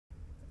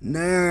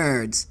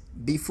Nerds,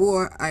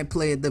 before I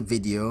play the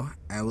video,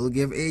 I will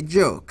give a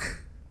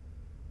joke.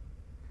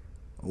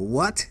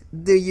 What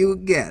do you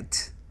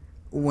get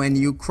when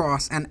you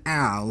cross an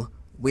owl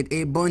with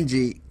a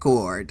bungee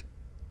cord?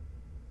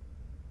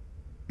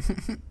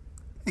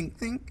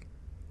 Think.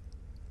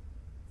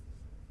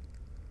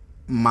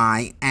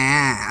 My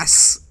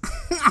ass.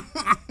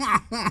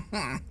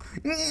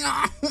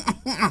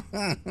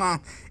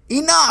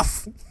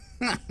 Enough.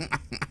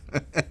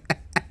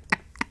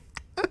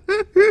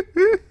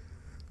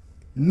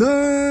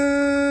 Nerds!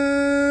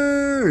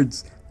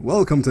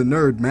 Welcome to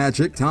Nerd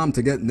Magic. Time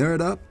to get nerd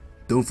up.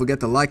 Don't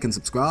forget to like and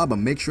subscribe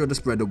and make sure to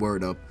spread the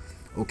word up.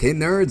 Okay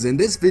nerds, in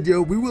this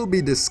video we will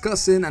be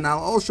discussing and I'll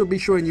also be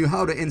showing you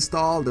how to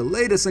install the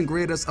latest and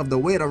greatest of the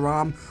Weta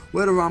Rom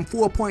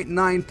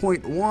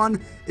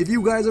 4.9.1. If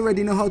you guys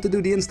already know how to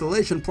do the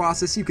installation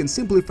process, you can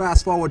simply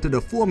fast forward to the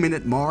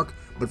 4-minute mark,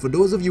 but for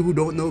those of you who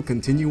don't know,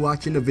 continue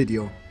watching the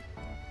video.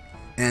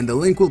 And the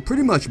link will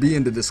pretty much be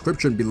in the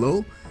description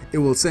below. It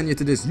will send you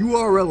to this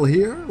URL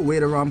here,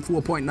 Weta Rom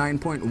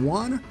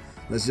 4.9.1.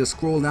 Let's just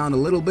scroll down a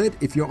little bit.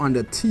 If you're on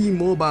the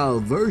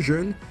T-Mobile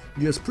version,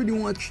 you just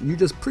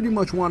pretty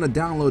much want to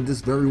download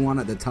this very one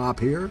at the top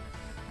here.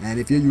 And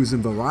if you're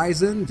using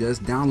Verizon,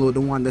 just download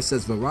the one that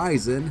says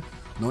Verizon.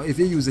 Now if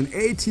you're using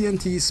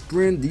AT&T,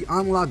 Sprint, the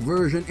unlocked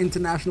version,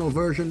 international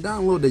version,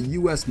 download the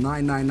US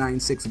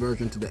 9996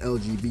 version to the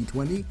LG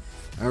V20.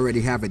 I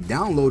already have it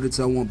downloaded,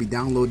 so I won't be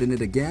downloading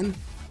it again.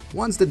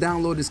 Once the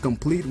download is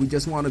complete, we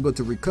just want to go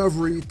to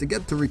recovery. To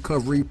get to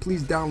recovery,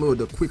 please download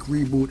the quick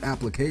reboot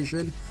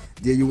application.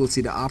 There you will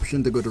see the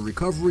option to go to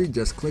recovery.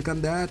 Just click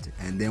on that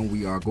and then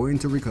we are going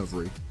to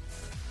recovery.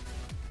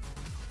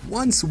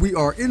 Once we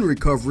are in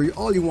recovery,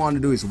 all you want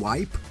to do is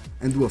wipe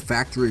and do a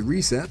factory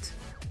reset.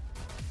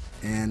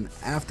 And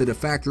after the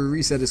factory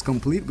reset is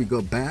complete, we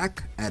go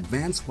back,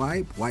 advanced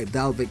wipe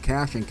Dalvik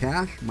cache and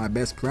cache, my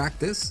best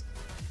practice.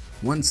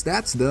 Once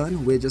that's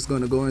done, we're just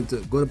going to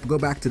go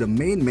back to the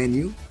main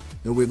menu.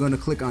 Then we're going to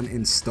click on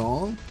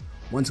install.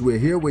 Once we're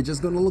here, we're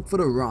just going to look for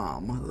the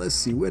ROM. Let's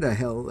see where the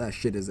hell that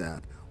shit is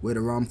at.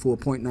 Weta Rom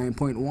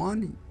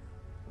 4.9.1.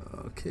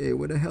 Okay,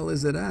 where the hell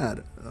is it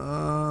at?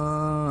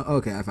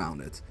 Okay, I found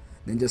it.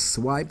 Then just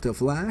swipe to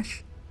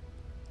flash.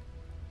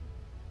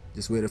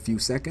 Just wait a few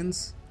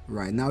seconds.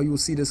 Right now you'll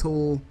see this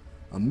whole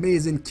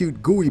amazing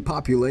cute GUI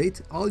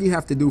populate. All you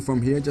have to do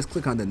from here, just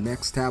click on the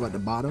next tab at the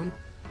bottom.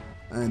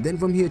 And then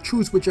from here,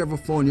 choose whichever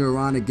phone you're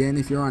on. Again,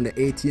 if you're on the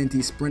AT&T,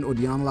 Sprint, or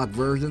the unlocked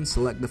version,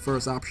 select the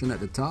first option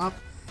at the top.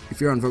 If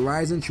you're on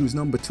Verizon, choose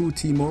number 2,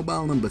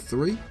 T-Mobile, number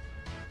 3.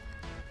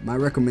 My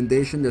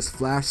recommendation, just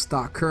flash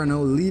stock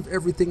kernel, leave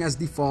everything as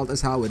default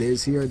as how it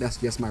is here. That's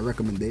just my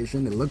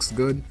recommendation. It looks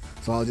good,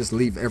 so I'll just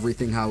leave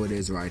everything how it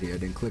is right here.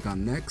 Then click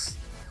on next.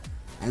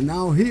 And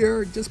now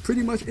here, just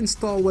pretty much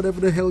install whatever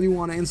the hell you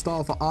want to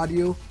install for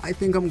audio. I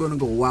think I'm going to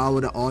go wild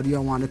with the audio.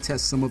 I want to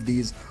test some of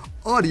these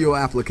audio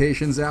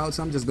applications out,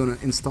 so I'm just going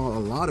to install a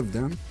lot of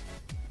them.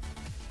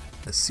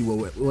 Let's see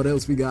what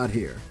else we got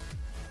here.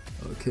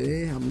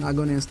 Okay, I'm not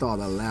going to install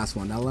that last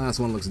one. That last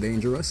one looks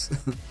dangerous.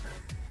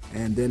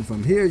 And then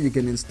from here you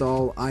can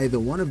install either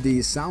one of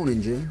these sound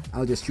engine.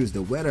 I'll just choose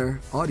the Weta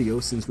audio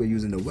since we're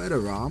using the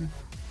Weta Rom.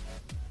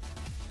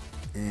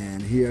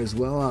 And here as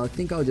well, I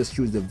think I'll just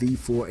choose the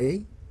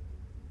V4A.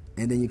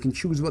 And then you can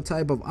choose what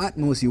type of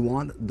Atmos you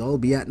want,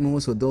 Dolby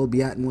Atmos or Dolby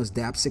Atmos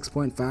DAP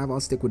 6.5.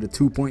 I'll stick with the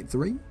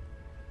 2.3.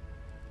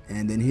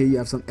 And then here you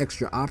have some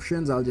extra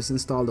options. I'll just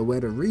install the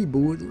Weta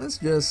Reboot. Let's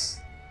just,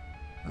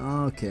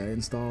 okay, I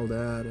installed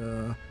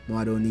that. No,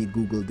 I don't need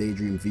Google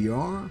Daydream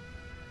VR.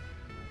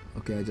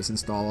 Okay, I just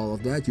install all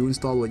of that. You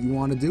install what you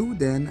want to do,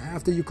 then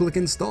after you click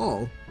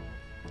install.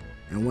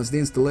 And once the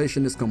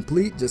installation is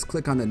complete, just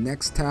click on the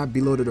next tab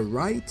below to the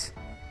right.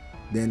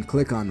 Then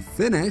click on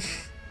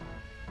finish.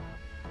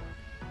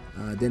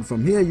 Then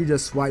from here you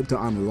just swipe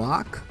to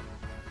unlock.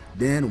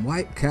 Then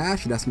wipe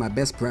cache, that's my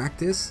best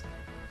practice.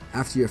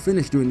 After you're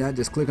finished doing that,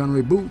 just click on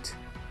reboot.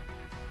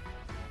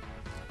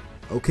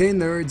 Okay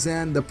nerds,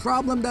 and the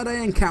problem that I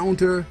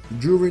encounter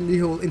during the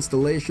whole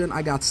installation,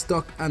 I got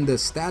stuck on the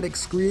static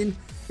screen.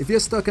 If you're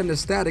stuck on the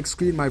static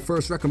screen, my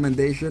first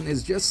recommendation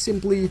is just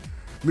simply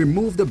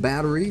remove the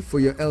battery for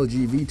your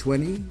LG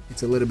V20.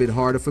 It's a little bit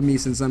harder for me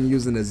since I'm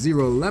using a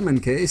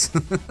ZeroLemon Case.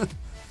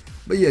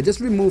 But yeah, just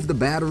remove the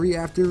battery.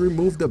 After you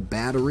remove the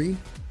battery,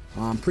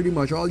 pretty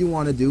much all you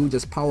want to do,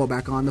 just power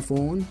back on the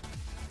phone.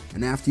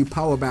 And after you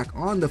power back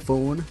on the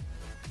phone,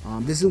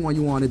 this is what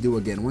you want to do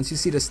again. Once you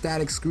see the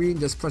static screen,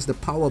 just press the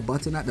power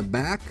button at the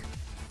back.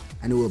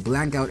 And it will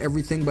blank out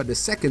everything but the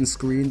second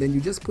screen. Then you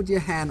just put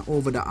your hand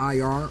over the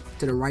IR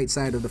to the right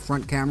side of the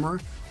front camera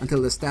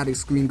until the static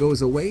screen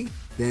goes away.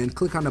 Then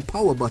click on the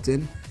power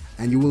button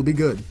and you will be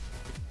good.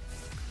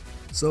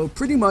 So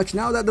pretty much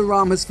now that the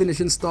ROM has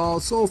finished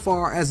installed, so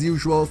far as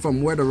usual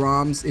from Weta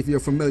Roms, if you're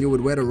familiar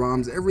with Weta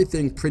Roms,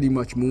 everything pretty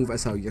much moves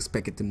as how you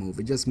expect it to move.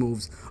 It just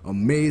moves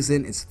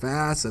amazing, it's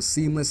fast, a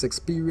seamless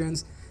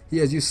experience.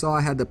 Here as you saw,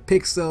 I had the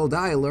pixel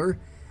dialer.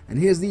 And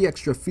here's the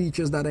extra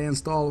features that I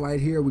installed right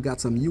here. We got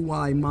some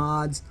UI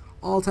mods,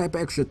 all type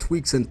of extra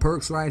tweaks and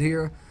perks right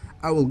here.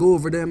 I will go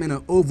over them in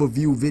an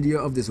overview video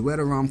of this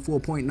Weta Rom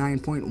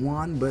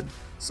 4.9.1, but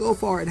so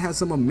far it has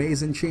some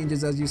amazing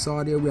changes. As you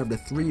saw there, we have the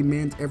 3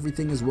 mint,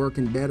 everything is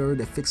working better.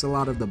 They fix a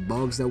lot of the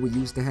bugs that we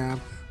used to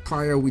have.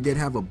 Prior we did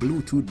have a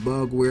Bluetooth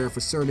bug where for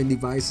certain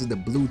devices the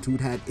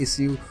Bluetooth had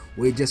issue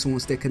where it just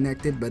won't stay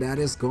connected, but that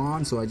is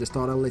gone, so I just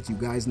thought I'd let you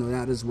guys know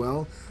that as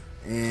well.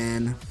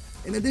 And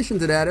in addition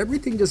to that,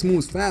 everything just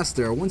moves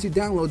faster. Once you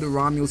download the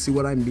ROM, you'll see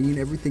what I mean.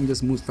 Everything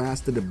just moves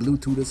faster. The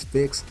Bluetooth is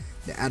fixed.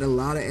 They add a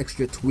lot of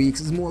extra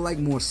tweaks. It's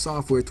more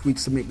software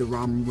tweaks to make the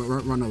ROM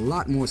run a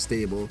lot more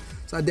stable.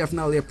 So I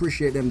definitely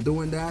appreciate them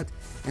doing that.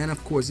 And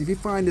of course, if you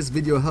find this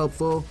video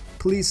helpful,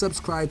 please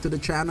subscribe to the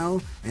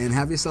channel and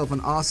have yourself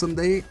an awesome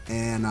day.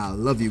 And I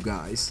love you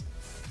guys.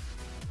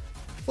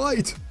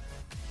 Fight!